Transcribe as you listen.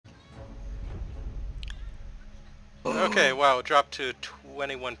Okay, wow, it dropped to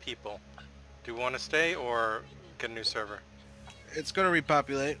 21 people. Do we want to stay or get a new server? It's gonna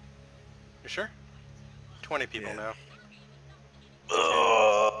repopulate. You sure? 20 people now.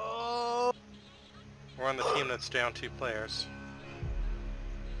 We're on the team that's down 2 players.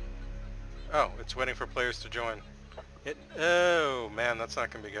 Oh, it's waiting for players to join. Oh man, that's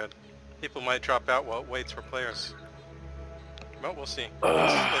not gonna be good. People might drop out while it waits for players. Well, we'll see.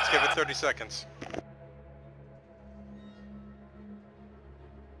 Let's give it 30 seconds.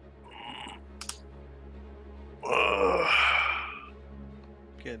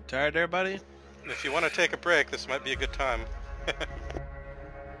 Getting tired there, buddy? If you want to take a break, this might be a good time. Look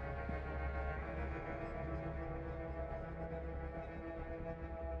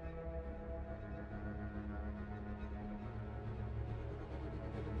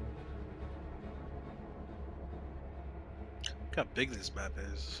how big this map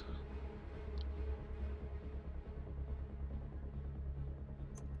is.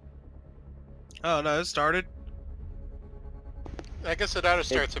 Oh no, it started. I guess it auto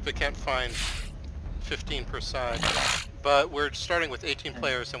starts if it can't find 15 per side. But we're starting with 18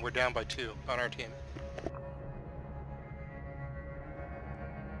 players and we're down by 2 on our team.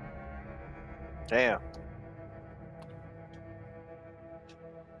 Damn.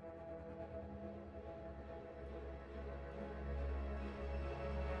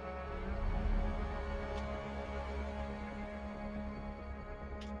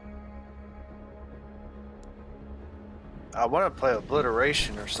 I want to play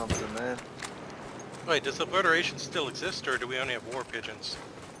Obliteration or something, man. Wait, does Obliteration still exist or do we only have War Pigeons?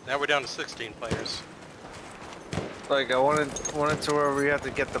 Now we're down to 16 players. Like, I wanted to where we have to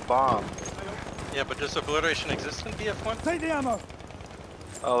get the bomb. Yeah, but does Obliteration exist in BF1? Take the ammo.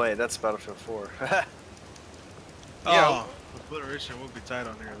 Oh wait, that's Battlefield 4. Yeah. Obliteration will be tight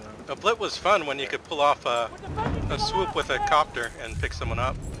on here though. Oblit was fun when you could pull off a swoop with a copter and pick someone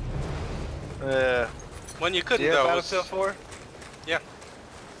up. Yeah. When you couldn't Do you have though, Battlefield 4? yeah.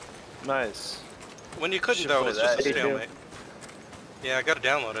 Nice. When you couldn't Should though, it play was just a that. stalemate. Yeah, I gotta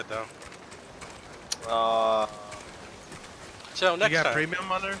download it though. So next You got time.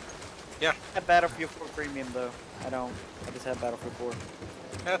 premium on there? Yeah, I have Battlefield 4 Premium though. I don't. I just have Battlefield 4.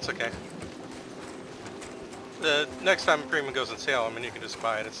 that's okay. The next time premium goes on sale, I mean you can just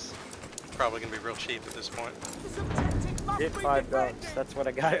buy it. It's probably gonna be real cheap at this point. Get $5. That's what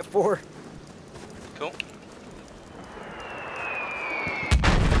I got it for. Cool.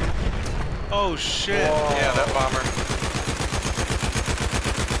 Oh shit! Yeah, that bomber.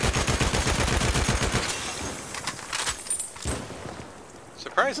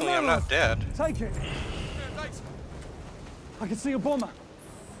 Surprisingly, I'm not dead. Take it. I can see a bomber.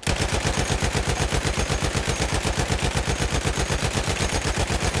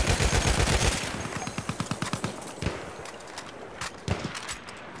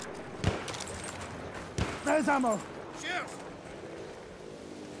 There's ammo.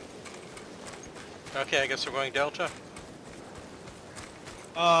 Okay, I guess we're going Delta.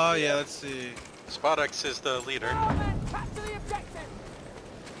 Yeah, let's see. SpotX is the leader.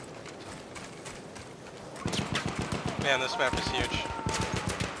 Man, this map is huge.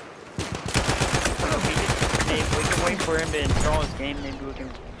 If we can wait for him to install his game, maybe we can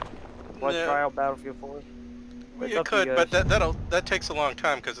try out Battlefield 4. Well, you could, but that takes a long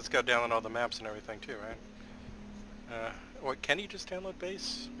time because it's got to download all the maps and everything too, right? Or can you just download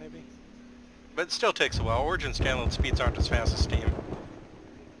base, maybe? But it still takes a while. Origin's download speeds aren't as fast as Steam.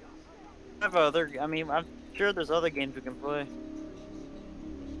 I have other. I mean, I'm sure there's other games we can play.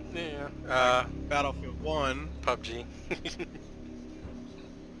 Yeah. Battlefield 1. PUBG.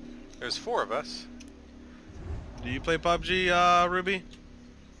 There's 4 of us. Do you play PUBG, Ruby?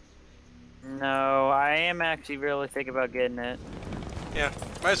 No, I am actually really thinking about getting it. Yeah.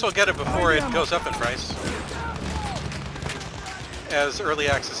 Might as well get it before it goes up in price. As early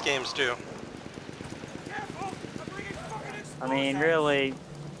access games do. I mean, really.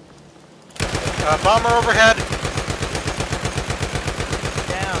 Bomber overhead!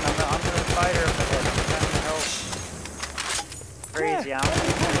 Down, I'm gonna fight her overhead. I'm trying to help. Crazy, I'm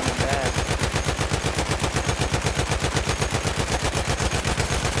doing bad.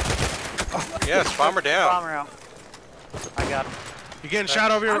 Yes, bomber down. Bomber out. I got him. You're getting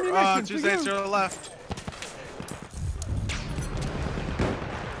shot over your Tuesday to the left.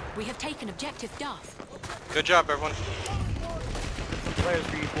 We have taken objective Duff. Good job, everyone. Players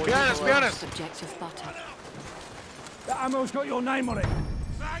for you, boys. Be honest, be honest. Objective spotted. That ammo's got your name on it.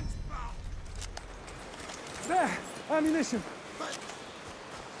 Thanks, pal. There, ammunition.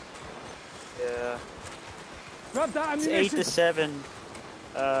 Yeah. Grab that ammunition. It's 8 to 7.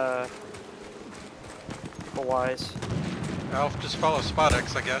 rifle-wise. I'll just follow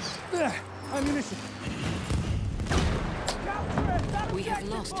SpotX, I guess. Ammunition. We have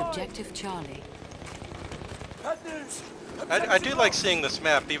lost objective Charlie. I do like seeing this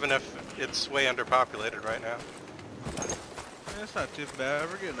map, even if it's way underpopulated right now. Yeah, it's not too bad.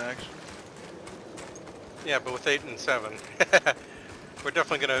 We're getting action. Yeah, but with 8 and 7. We're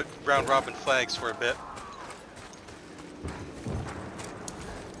definitely going to round robin flags for a bit.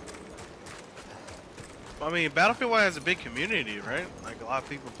 I mean, Battlefield 1 has a big community, right? Like, a lot of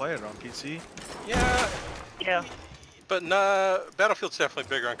people play it on PC. Yeah, Yeah. but nah, Battlefield's definitely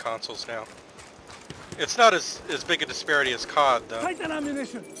bigger on consoles now. It's not as big a disparity as COD, though. Take that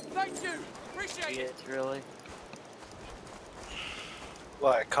ammunition. Thank you. Appreciate it. It's really.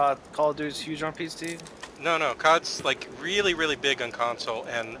 What? Call of Duty's huge on PC? No, COD's like really, really big on console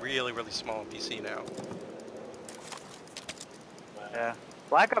and really, really small on PC now. Yeah.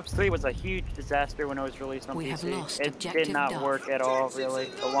 Black Ops 3 was a huge disaster when it was released on We have PC. lost It objective did not Duff. work at all, really.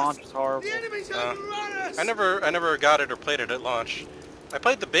 The launch was horrible. I never got it or played it at launch. I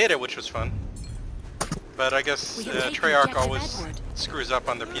played the beta, which was fun. But I guess We have taken Treyarch objective always Edward. screws up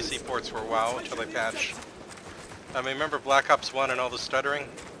on their PC ports for a while until they patch. I mean, remember Black Ops 1 and all the stuttering?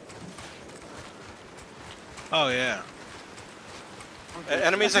 Oh, yeah.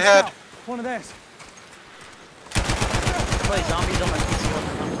 Enemies That's a ahead! scout. One of theirs. I play zombies on my PC all the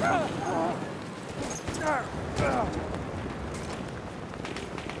time.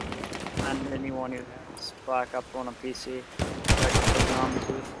 And anyone who has Black Ops 1 on PC. I can play zombies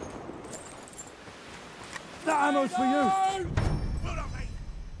with. That ammo's for you.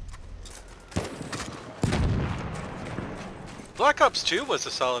 Black Ops 2 was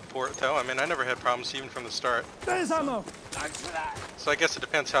a solid port, though. I mean, I never had problems even from the start. There's ammo. Thanks for that. So I guess it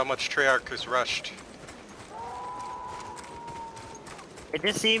depends how much Treyarch is rushed. It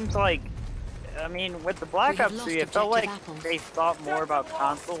just seems like, I mean, with the Black We have Ops lost 3, it felt like objective apples. they thought more about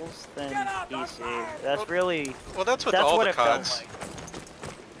consoles than PC. That's really, Well, that's with that's all what the it felt CODs. like.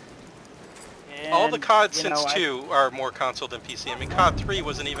 All the And, COD you since know, 2 are more console than PC. I mean, COD 3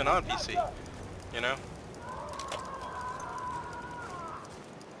 wasn't even on PC, you know?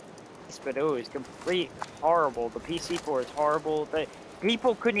 But it was complete horrible. The PC port is horrible.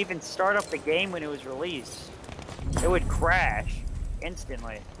 People couldn't even start up the game when it was released. It would crash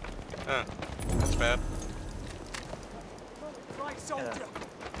instantly. Huh. That's bad. Right, soldier.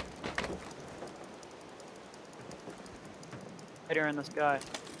 Hitter in the sky.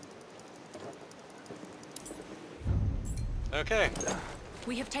 Okay.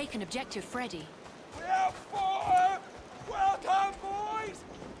 We have taken objective Freddy. We're out for it. Welcome, boys.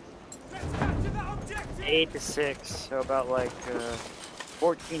 Let's capture that objective. 8 to 6, so about like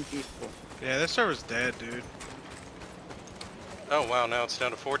 14 people. Yeah, this server's dead, dude. Oh wow, now it's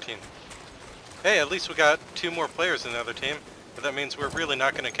down to 14. Hey, at least we got 2 more players in the other team, but that means we're really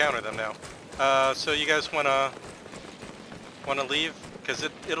not going to counter them now. So you guys wanna leave? Because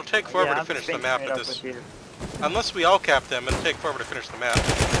it'll take forever Yeah, to I'm finish the staying map straight at up this. with you. Unless we all cap them, it'll take forever to finish the map.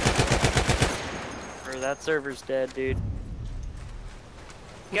 Or that server's dead, dude.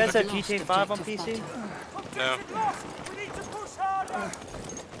 We You guys have lost GTA 5 on objective PC? Butter. No. Objective lost. We need to push harder.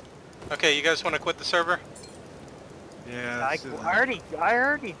 Okay, you guys want to quit the server? Yeah. I this is- already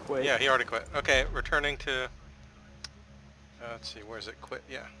quit. Yeah, he already quit. Okay, returning to... let's see, where's it? Quit,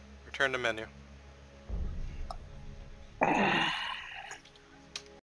 yeah. Return to menu.